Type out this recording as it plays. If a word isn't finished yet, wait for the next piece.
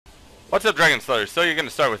What's up, Dragonsplz? So you're going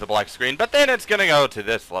to start with a black screen, but then it's going to go to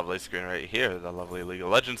this lovely screen right here, the lovely League of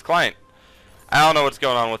Legends client. I don't know what's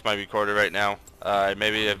going on with my recorder right now.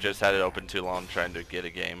 Maybe I've just had it open too long trying to get a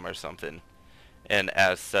game or something. And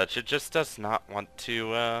as such, it just does not want to,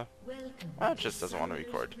 well, it just doesn't want to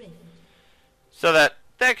record. So that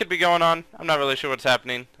could be going on. I'm not really sure what's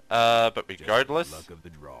happening. But regardless,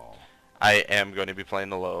 I am going to be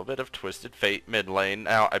playing a little bit of Twisted Fate mid lane.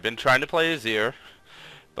 Now, I've been trying to play Azir,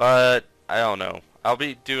 but I don't know. I'll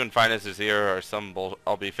be doing fine as Azir, or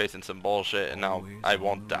I'll be facing some bullshit, and I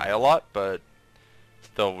won't die a lot, but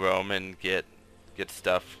they'll roam and get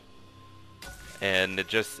stuff, and it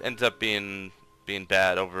just ends up being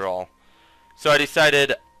bad overall. So I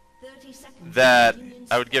decided that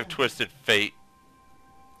I would give Twisted Fate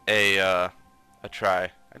a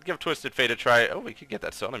try. I'd give Twisted Fate a try. Oh, we could get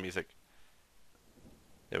that Sona music.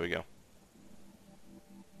 There we go.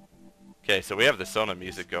 Okay, so we have the Sona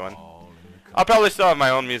music going. I'll probably still have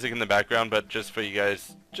my own music in the background, but just for you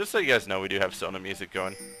guys, just so you guys know, we do have Sona music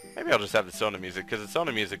going. Maybe I'll just have the Sona music, because the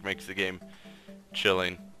Sona music makes the game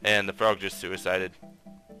chilling. And the frog just suicided.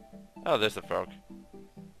 Oh, there's the frog.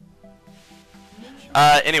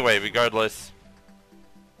 Anyway, regardless.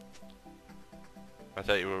 I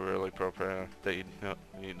thought you were really pro player. That you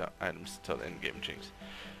know items till the end game changes.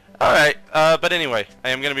 Alright, but anyway,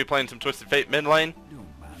 I am going to be playing some Twisted Fate mid lane.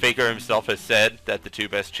 Faker himself has said that the two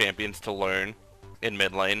best champions to learn in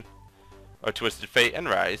mid lane are Twisted Fate and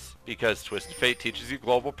Rise, because Twisted Fate teaches you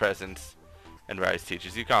global presence and Rise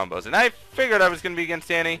teaches you combos. And I figured I was going to be against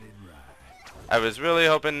Annie. I was really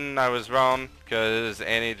hoping I was wrong, because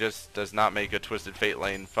Annie just does not make a Twisted Fate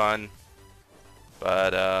lane fun.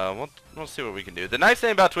 But we'll see what we can do. The nice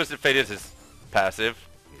thing about Twisted Fate is his passive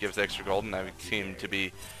gives extra gold, and I seem to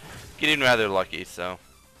be getting rather lucky, so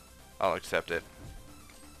I'll accept it.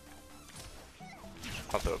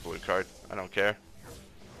 I'll throw a blue card. I don't care.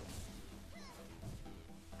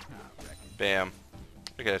 Bam.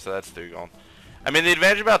 Okay, so that's 3 gold. I mean, the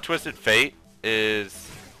advantage about Twisted Fate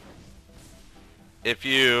is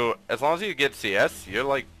as long as you get CS, you're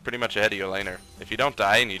like pretty much ahead of your laner. If you don't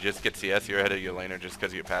die and you just get CS, you're ahead of your laner just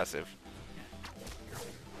because you're passive.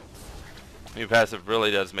 Your passive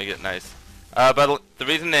really does make it nice. But the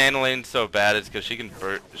reason the Annie lane's so bad is because she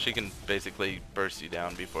can basically burst you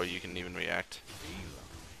down before you can even react.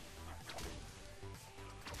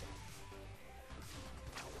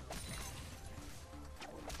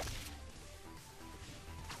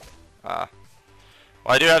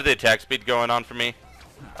 Well, I do have the attack speed going on for me,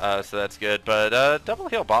 so that's good. But double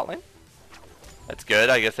heal bot lane, that's good.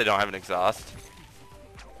 I guess they don't have an exhaust,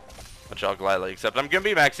 which I'll gladly accept. I'm gonna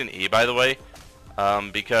be maxing E, by the way,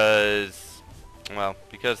 because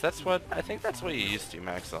that's what I think that's what you used to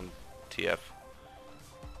max on TF.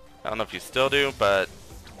 I don't know if you still do, but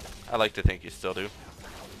I like to think you still do.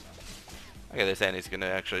 Okay, this Annie's gonna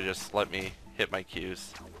actually just let me hit my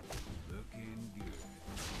Qs.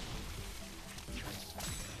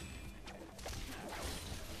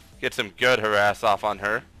 Get some good harass off on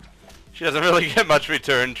her. She doesn't really get much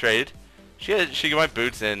return trade. She went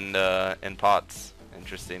boots in pots.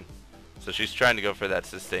 Interesting. So she's trying to go for that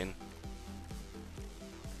sustain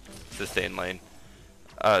lane.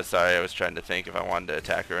 Sorry, I was trying to think if I wanted to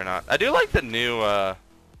attack her or not. I do like the new the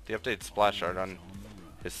updated splash art on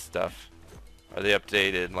his stuff, or the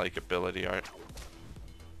updated like ability art.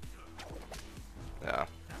 Yeah.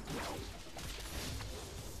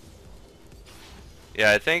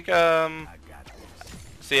 Yeah, I think,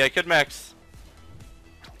 see, I could max.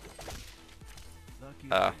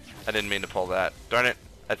 I didn't mean to pull that. Darn it.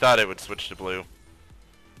 I thought it would switch to blue.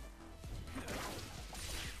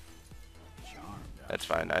 That's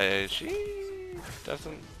fine. She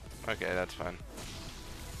doesn't. Okay, that's fine.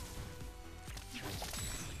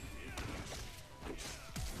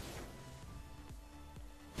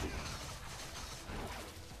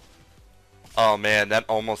 Oh man, that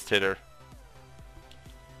almost hit her.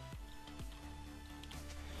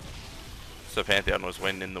 So Pantheon was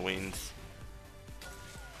winning in the wings.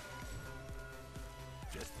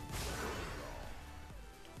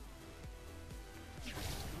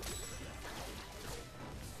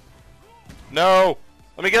 No!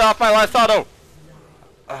 Let me get off my last auto!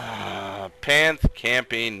 Panth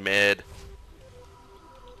camping mid.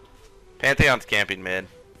 Pantheon's camping mid.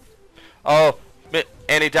 Oh!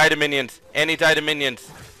 Annie died to minions! Annie died to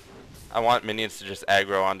minions! I want minions to just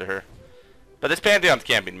aggro onto her. But this Pantheon's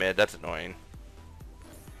camping mid, that's annoying.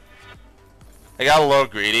 I got a little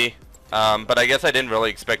greedy, but I guess I didn't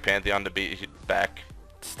really expect Pantheon to be back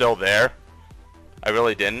still there. I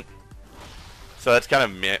really didn't. So that's kind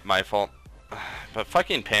of my fault. But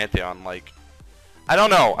fucking Pantheon, like, I don't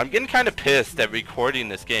know. I'm getting kind of pissed at recording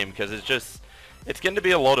this game because it's getting to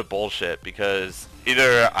be a load of bullshit because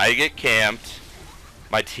either I get camped,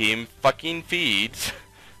 my team fucking feeds,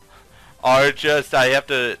 or just I have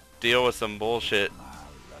to deal with some bullshit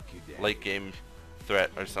late game threat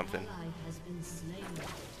or something.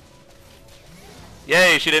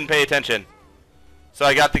 Yay, she didn't pay attention. So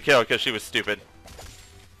I got the kill because she was stupid.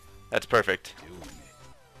 That's perfect.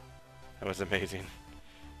 That was amazing.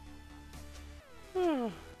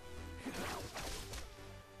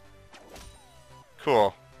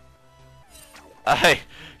 Cool.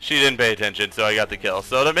 She didn't pay attention, so I got the kill.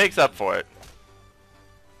 So that makes up for it.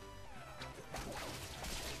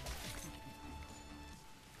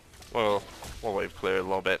 Well, we'll wave clear a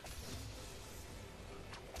little bit.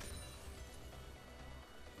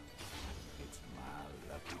 It's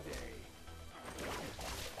my lucky day.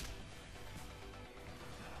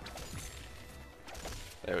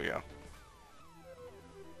 There we go.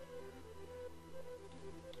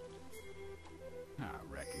 I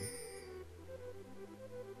reckon.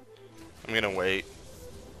 I'm gonna wait.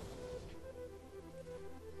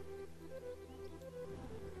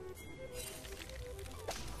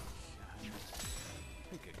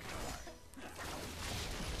 Pick a card.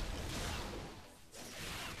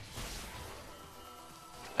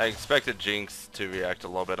 I expected Jinx to react a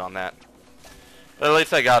little bit on that. But at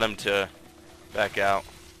least I got him to back out.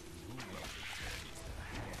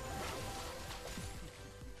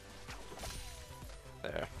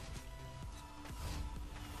 There.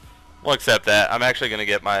 We'll accept that. I'm actually gonna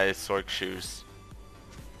get my Sork shoes.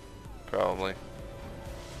 Probably.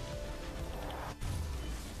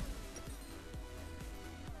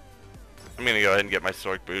 I'm gonna go ahead and get my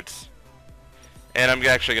Sork boots. And I'm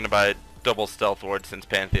actually gonna buy double stealth ward since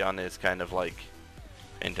Pantheon is kind of like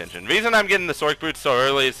intention. Reason I'm getting the Sork boots so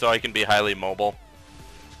early is so I can be highly mobile.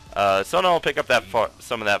 So now I'll pick up that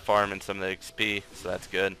some of that farm and some of the XP, so that's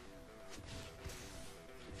good.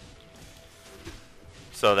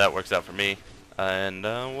 So that works out for me, and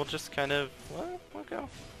we'll just kind of, well, we'll go.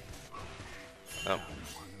 Oh,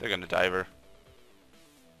 they're gonna diver.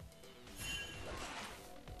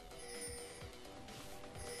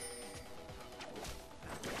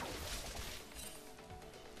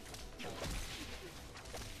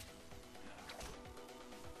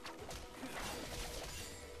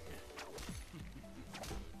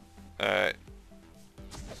 Alright.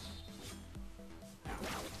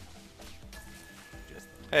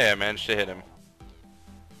 Hey, I managed to hit him.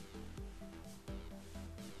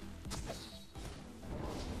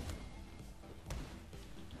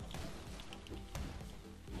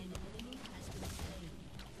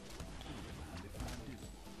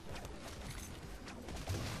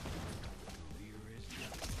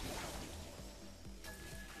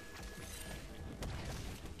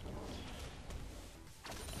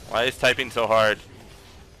 Why is typing so hard?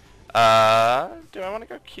 Do I want to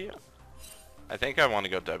go Q? I think I want to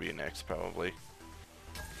go W next, probably.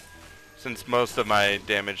 Since most of my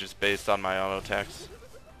damage is based on my auto attacks.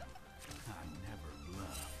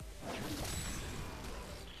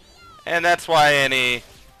 And that's why any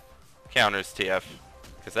counters TF.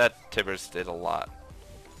 Because that Tibbers did a lot.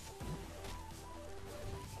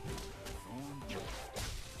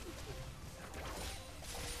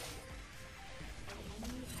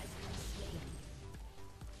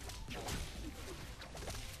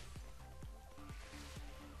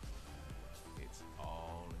 It's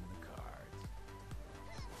all in the cards.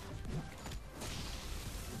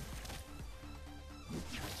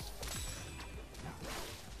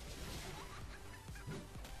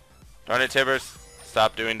 Darn it, Tibbers.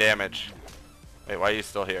 Stop doing damage. Wait, why are you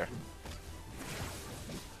still here?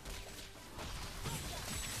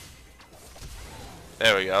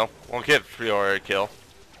 There we go. We'll get Fiora a kill.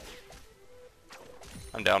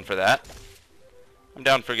 I'm down for that. I'm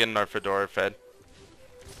down for getting our Fedora fed.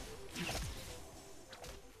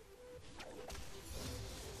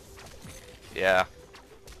 Yeah.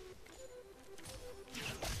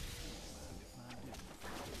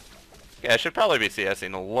 Yeah, I should probably be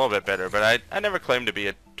CSing a little bit better, but I never claimed to be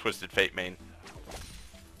a Twisted Fate main.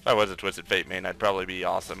 If I was a Twisted Fate main, I'd probably be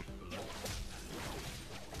awesome.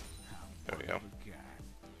 There we go.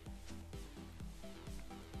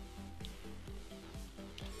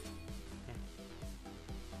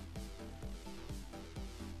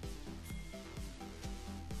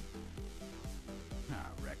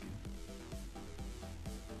 I reckon.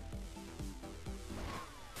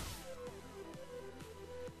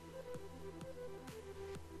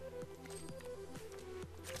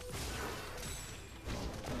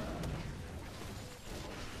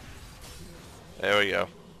 There we go.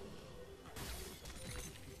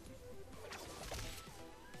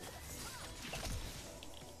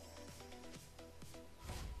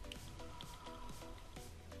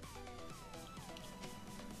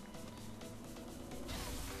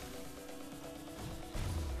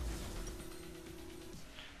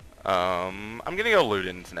 I'm gonna go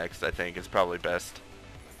Ludens next, I think, is probably best.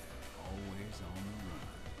 Always on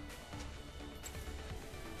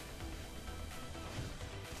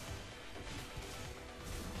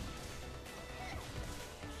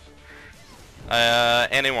the run.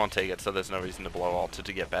 Annie won't take it, so there's no reason to blow ulti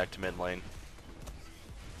to get back to mid lane.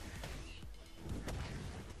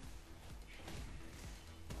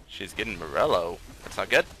 She's getting Morello. That's not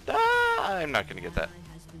good. Ah, I'm not gonna get that.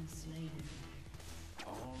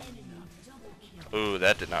 Ooh,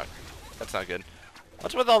 that did not. That's not good.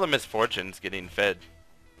 What's with all the misfortunes getting fed?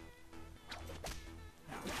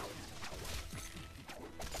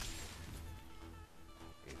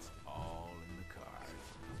 It's all in the cards.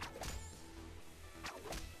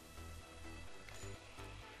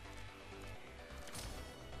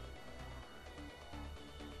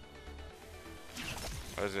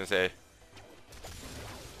 I was gonna say.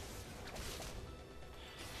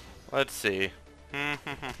 Let's see.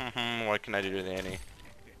 What can I do with Annie?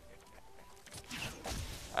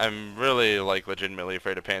 I'm really like legitimately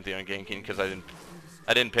afraid of Pantheon ganking because I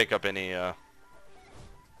didn't pick up any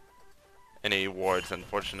wards,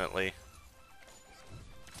 unfortunately.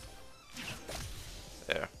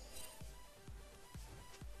 There.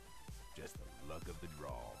 Just the luck of the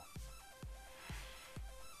draw.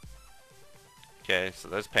 Okay, so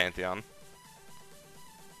there's Pantheon.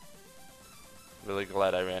 Really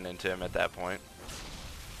glad I ran into him at that point.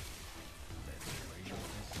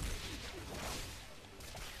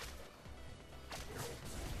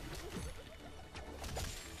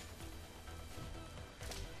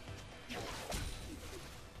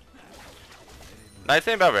 Nice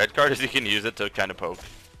thing about red card is you can use it to kind of poke.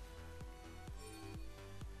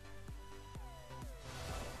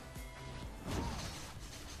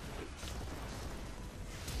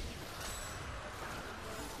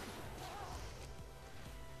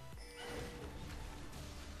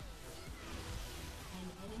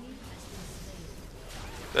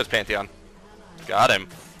 There's Pantheon. Got him.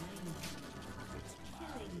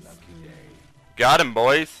 Got him,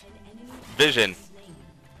 boys. Vision.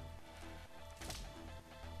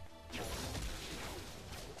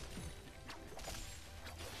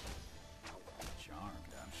 Charmed,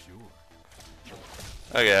 I'm sure.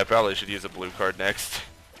 Okay, I probably should use a blue card next.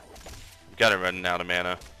 I'm kind of running out of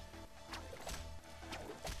mana.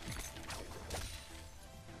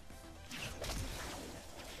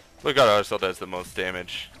 Blue card always still does the most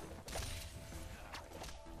damage.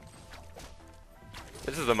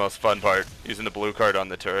 This is the most fun part, using the blue card on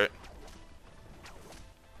the turret.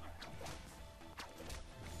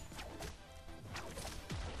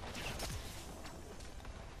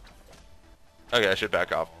 Okay, I should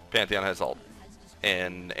back off. Pantheon has ult.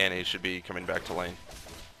 And Annie should be coming back to lane.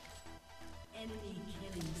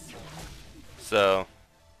 So...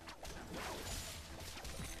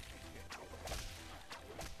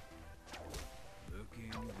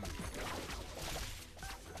 Looking good.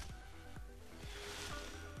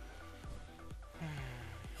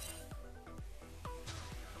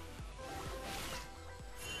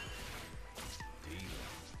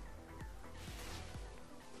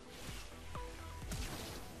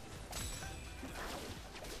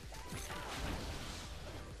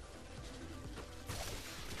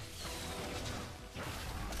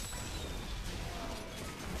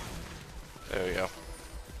 There we go.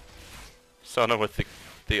 Sona with the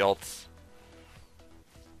ults.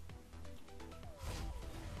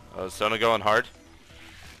 Oh, is Sona going hard?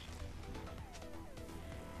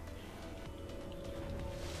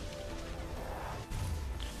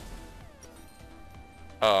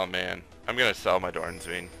 Oh man, I'm gonna sell my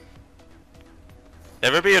Dornsween.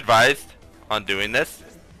 Never be advised on doing this.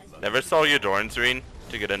 Never sell your Dornsween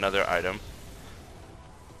to get another item.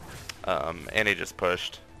 And he just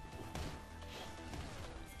pushed.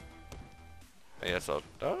 Yeah, so,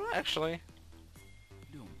 oh, actually.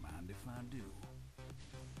 Don't mind if I do.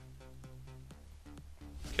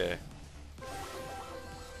 Okay.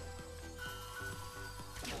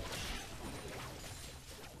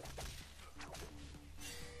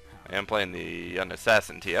 I am playing the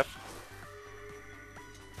Assassin TF.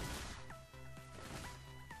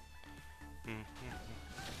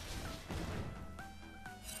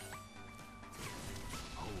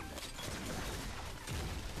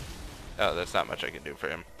 Oh, there's not much I can do for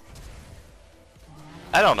him.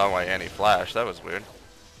 I don't know why Annie flashed. That was weird.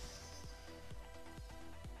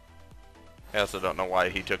 I also don't know why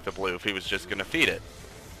he took the blue if he was just gonna feed it.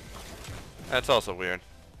 That's also weird.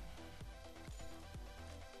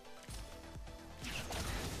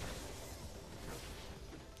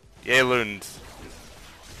 Yay, Loons.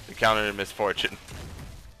 The counter to misfortune.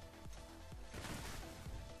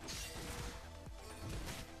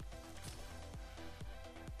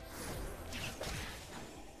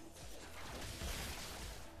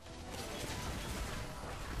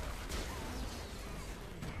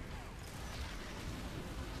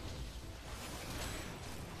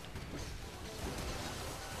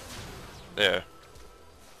 There.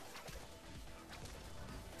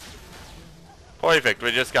 Perfect,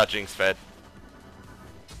 we just got Jinx fed.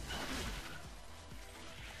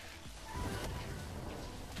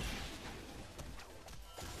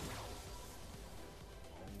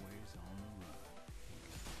 Always on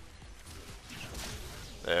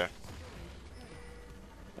the run. There.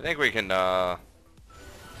 I think we can, there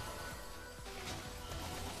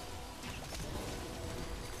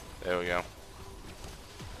we go.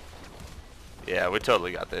 Yeah, we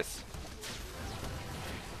totally got this.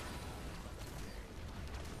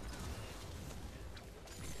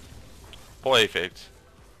 Perfect.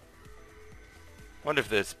 Wonder if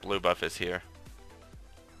this blue buff is here.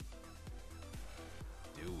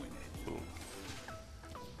 Doing it. Ooh.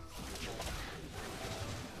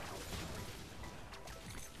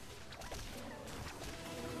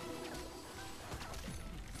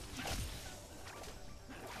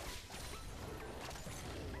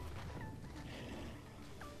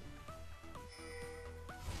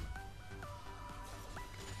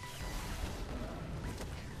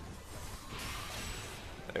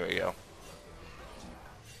 There we go.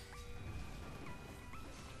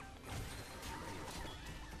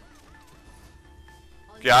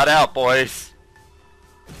 Got out, boys.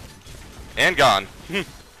 And gone.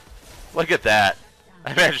 Look at that.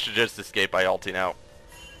 I managed to just escape by ulting out.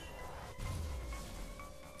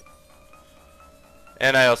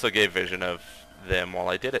 And I also gave vision of them while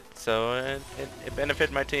I did it, so it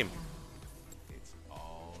benefited my team. It's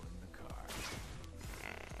all in the cards.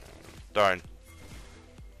 Darn.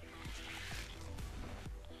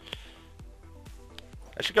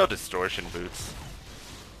 I should go distortion boots.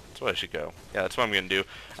 That's what I should go. Yeah, that's what I'm gonna do.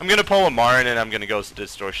 I'm gonna pull a Marin and I'm gonna go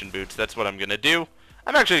distortion boots. That's what I'm gonna do.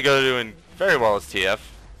 I'm actually doing very well as TF.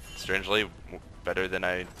 Strangely, better than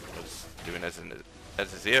I was doing as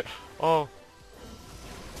a Zia. Oh.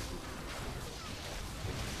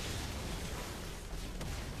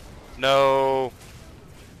 No.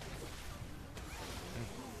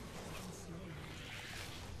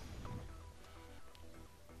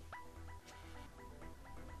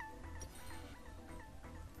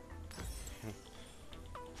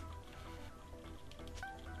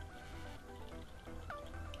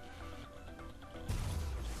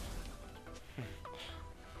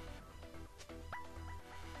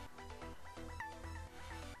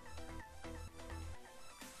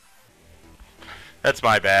 That's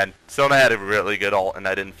my bad. Sona had a really good ult and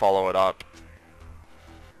I didn't follow it up.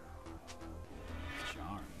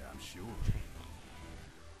 Charmed, I'm sure.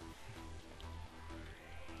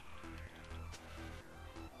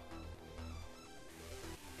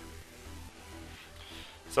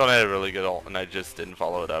 Sona had a really good ult and I just didn't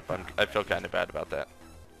follow it up. I feel kind of bad about that.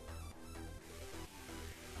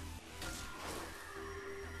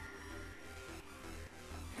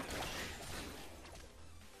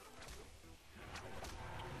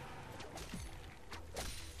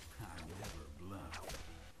 I never bluff.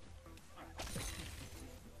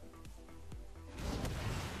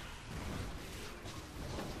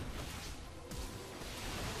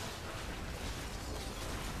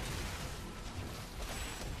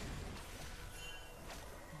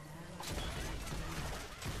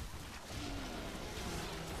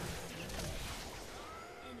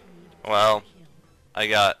 Well, I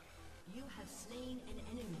got You have slain an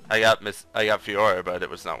enemy. I got Fiora, but it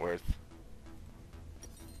was not worth.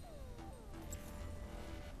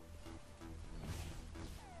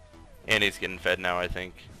 And he's getting fed now, I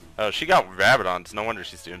think. Oh, she got Rabadons. No wonder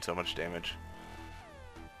she's doing so much damage.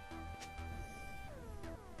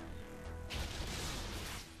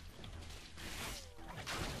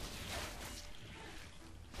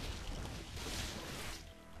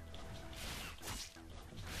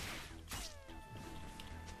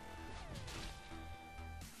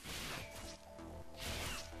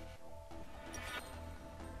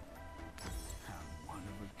 I'm one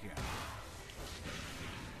of a kind.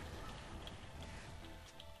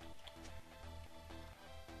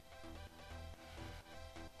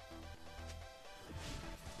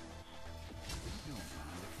 Don't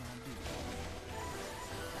mind if I do.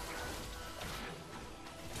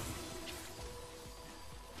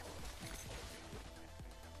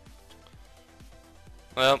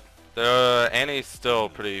 Well, Annie's still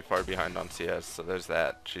pretty far behind on CS, so there's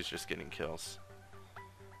that. She's just getting kills.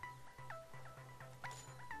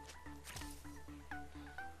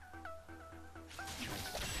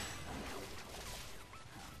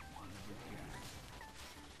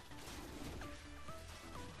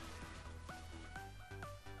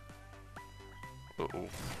 One of a kind. Uh-oh.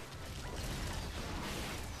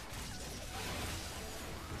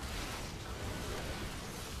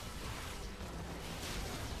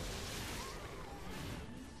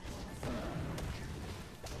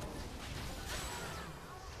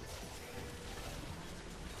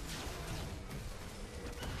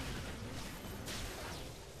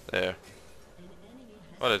 There.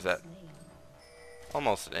 What is that?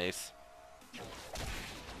 Almost an ace.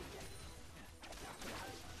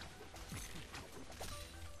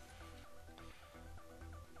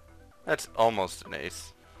 That's almost an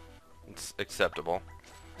ace. It's acceptable.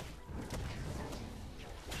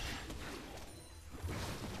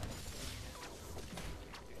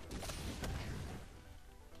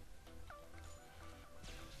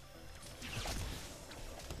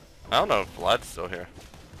 I don't know if Vlad's still here.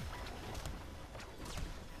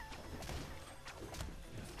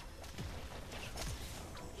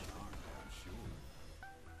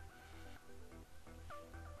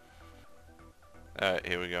 Alright,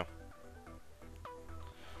 here we go.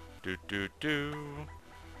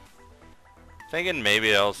 Thinking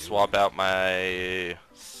maybe I'll swap out my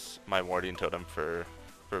warding totem for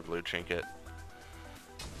a blue trinket.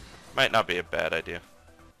 Might not be a bad idea.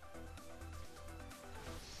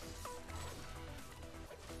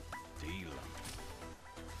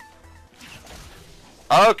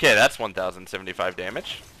 Okay, that's 1,075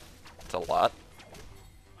 damage. That's a lot.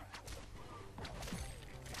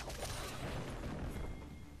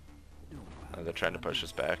 Oh, they're trying to push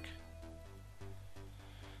us back.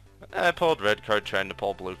 I pulled red card trying to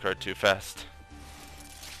pull blue card too fast.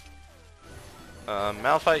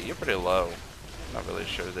 Malphite, you're pretty low. Not really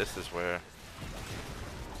sure this is where.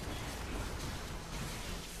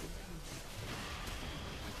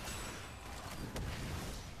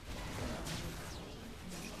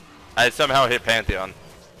 I somehow hit Pantheon.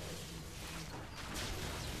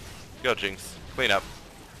 Go, Jinx. Clean up.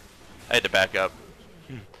 I had to back up.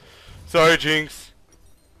 Sorry, Jinx.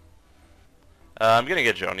 I'm gonna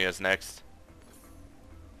get Jonia's next.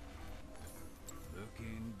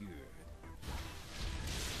 Looking good.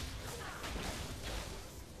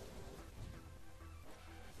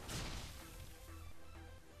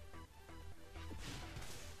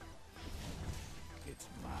 It's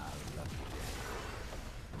my lucky day.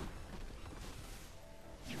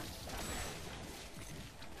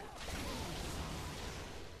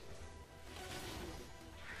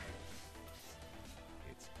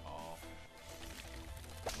 It's all.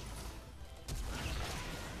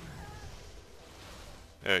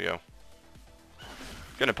 There we go.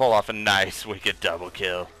 Gonna pull off a nice wicked double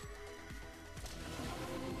kill.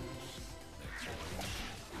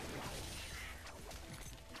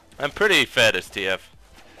 I'm pretty fed as TF.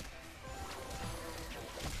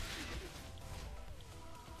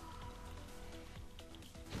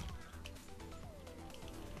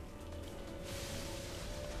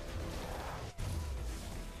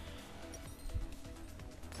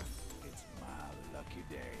 It's my lucky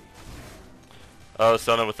day. Oh,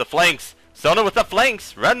 Sona with the flanks! Sona with the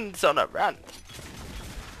flanks! Run, Sona, run! It's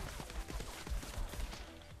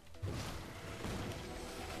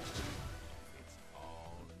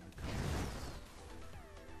all in the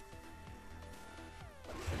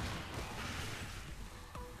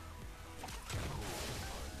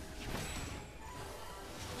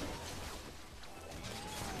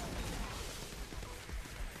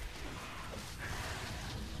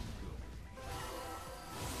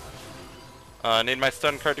I need my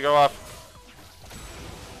stun card to go off.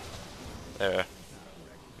 There.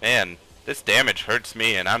 Man, this damage hurts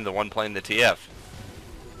me and I'm the one playing the TF.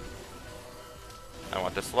 I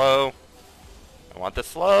want the slow. I want the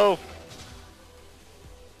slow.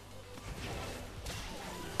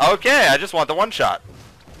 Okay, I just want the one shot.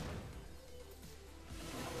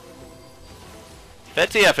 Fed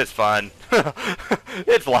TF is fun.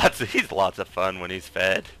 He's lots of fun when he's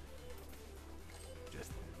fed.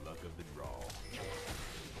 just the luck of the draw.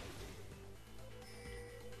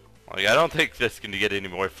 Like, I don't think this can get any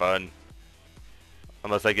more fun.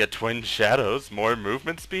 Unless I get twin shadows, more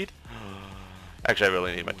movement speed. Actually, I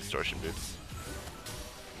really need my distortion boots.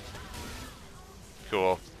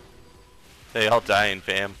 Cool. They all dying,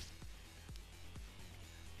 fam.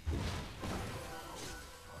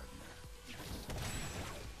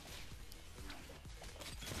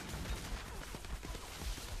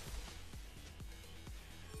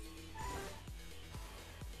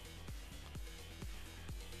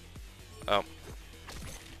 Oh.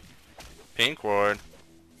 Pink ward.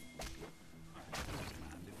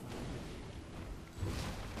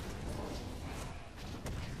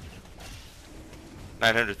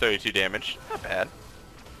 932 damage. Not bad.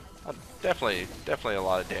 Definitely a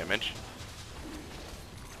lot of damage.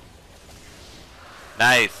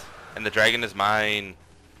 Nice. And the dragon is mine.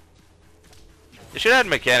 They should have a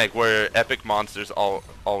mechanic where epic monsters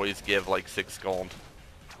always give like 6 gold.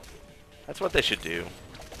 That's what they should do.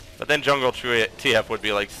 But then jungle TF would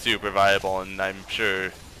be like super viable, and I'm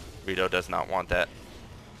sure Rito does not want that.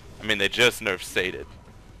 I mean, they just nerfed Sated.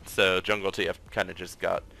 So jungle TF kind of just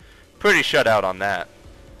got pretty shut out on that.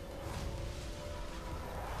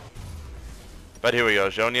 But here we go,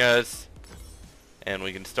 Zhonya's. And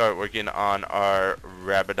we can start working on our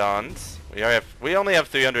Rabadons. We only have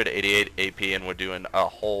 388 AP and we're doing a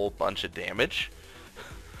whole bunch of damage.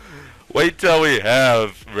 Wait till we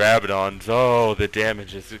have Rabadons. Oh, the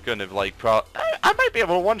damage is gonna like I might be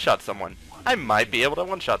able to one-shot someone. I might be able to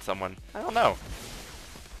one-shot someone. I don't know.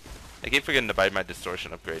 I keep forgetting to buy my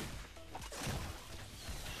distortion upgrade.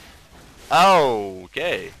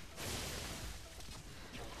 Okay.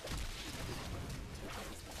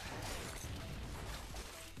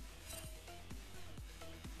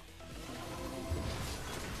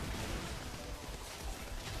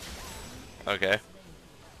 Okay.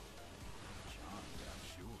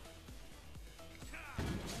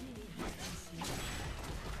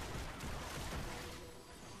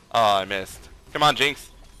 Oh, I missed. Come on, Jinx.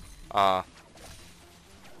 Well,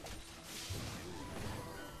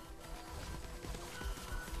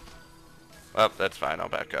 that's fine. I'll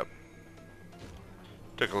back up.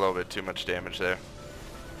 Took a little bit too much damage there.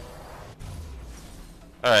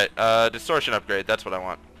 Alright, distortion upgrade. That's what I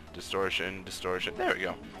want. Distortion, distortion. There we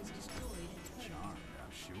go.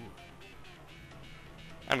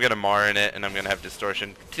 I'm gonna Mar in it, and I'm gonna have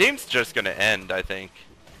distortion. Team's just gonna end, I think.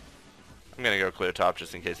 I'm gonna go clear top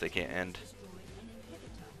just in case they can't end.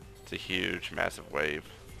 It's a huge, massive wave.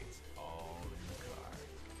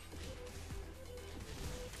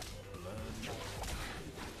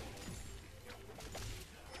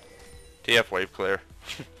 TF wave clear.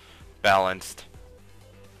 Balanced.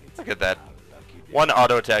 Look at that. One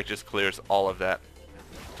auto attack just clears all of that.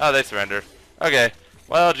 Oh, they surrender. Okay.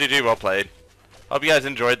 Well, GG, well played. Hope you guys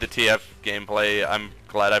enjoyed the TF gameplay. I'm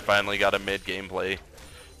glad I finally got a mid gameplay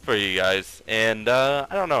for you guys. And, I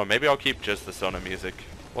don't know. Maybe I'll keep just the Sona music.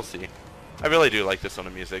 We'll see. I really do like the Sona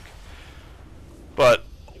music. But,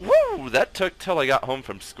 woo! That took till I got home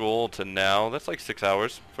from school to now. That's like 6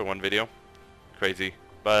 hours for one video. Crazy.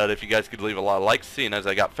 But if you guys could leave a lot of likes, seeing as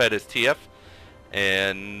I got fed as TF.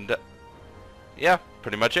 And, yeah,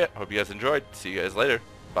 pretty much it. Hope you guys enjoyed. See you guys later.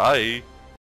 Bye.